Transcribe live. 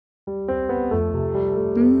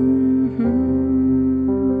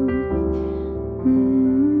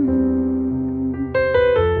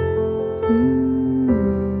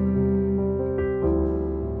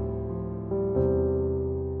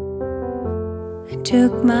I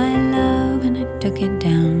took my love and I took it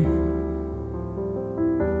down.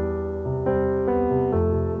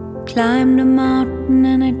 Climbed a mountain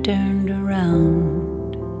and I turned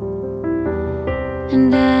around,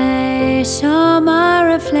 and I saw my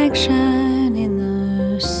reflection in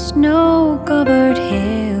the snow-covered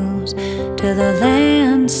hills till the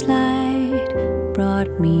landslide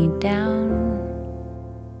brought me down.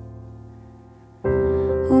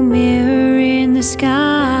 Oh, mirror in the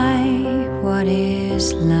sky, what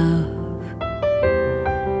is love?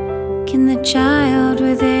 Can the child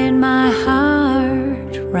within my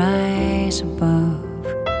heart rise above?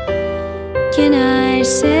 Can I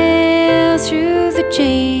sail through the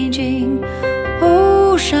changing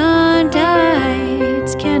ocean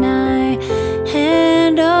tides? Can I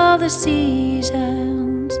handle the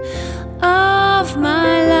seasons of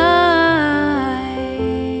my life?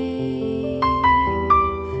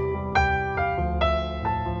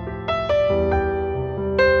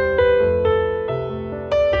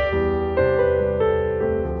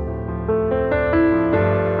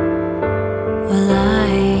 Well,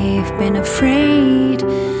 I've been afraid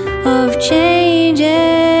of changing,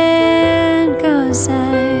 'cause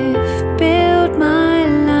I've built my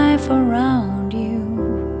life around you.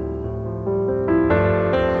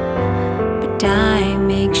 But time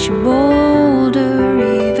makes you bolder,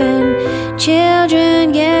 even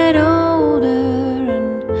children get older,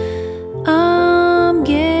 and I'm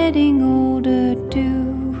getting older too.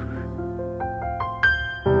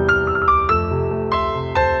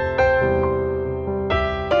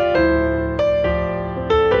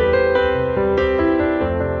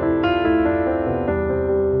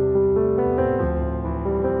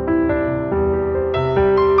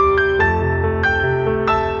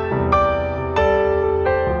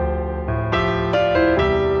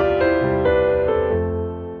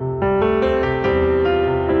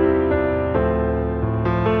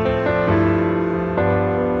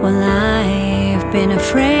 Well, I've been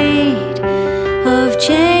afraid of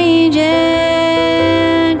changing,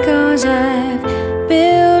 'cause I've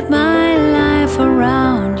built my life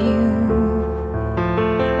around you.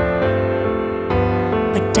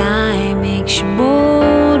 But time makes you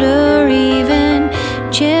bolder, even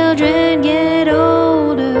children get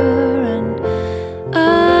older, and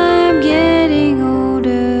I'm getting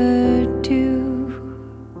older too.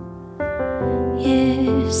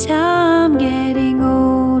 Yes, I'm getting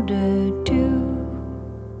older too.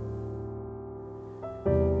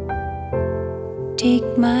 Take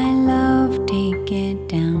my love, take it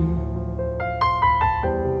down.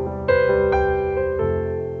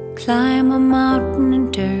 Climb a mountain and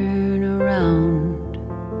turn around,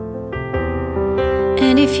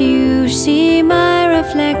 and if you see my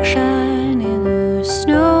reflection in the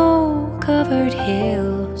snow-covered hills,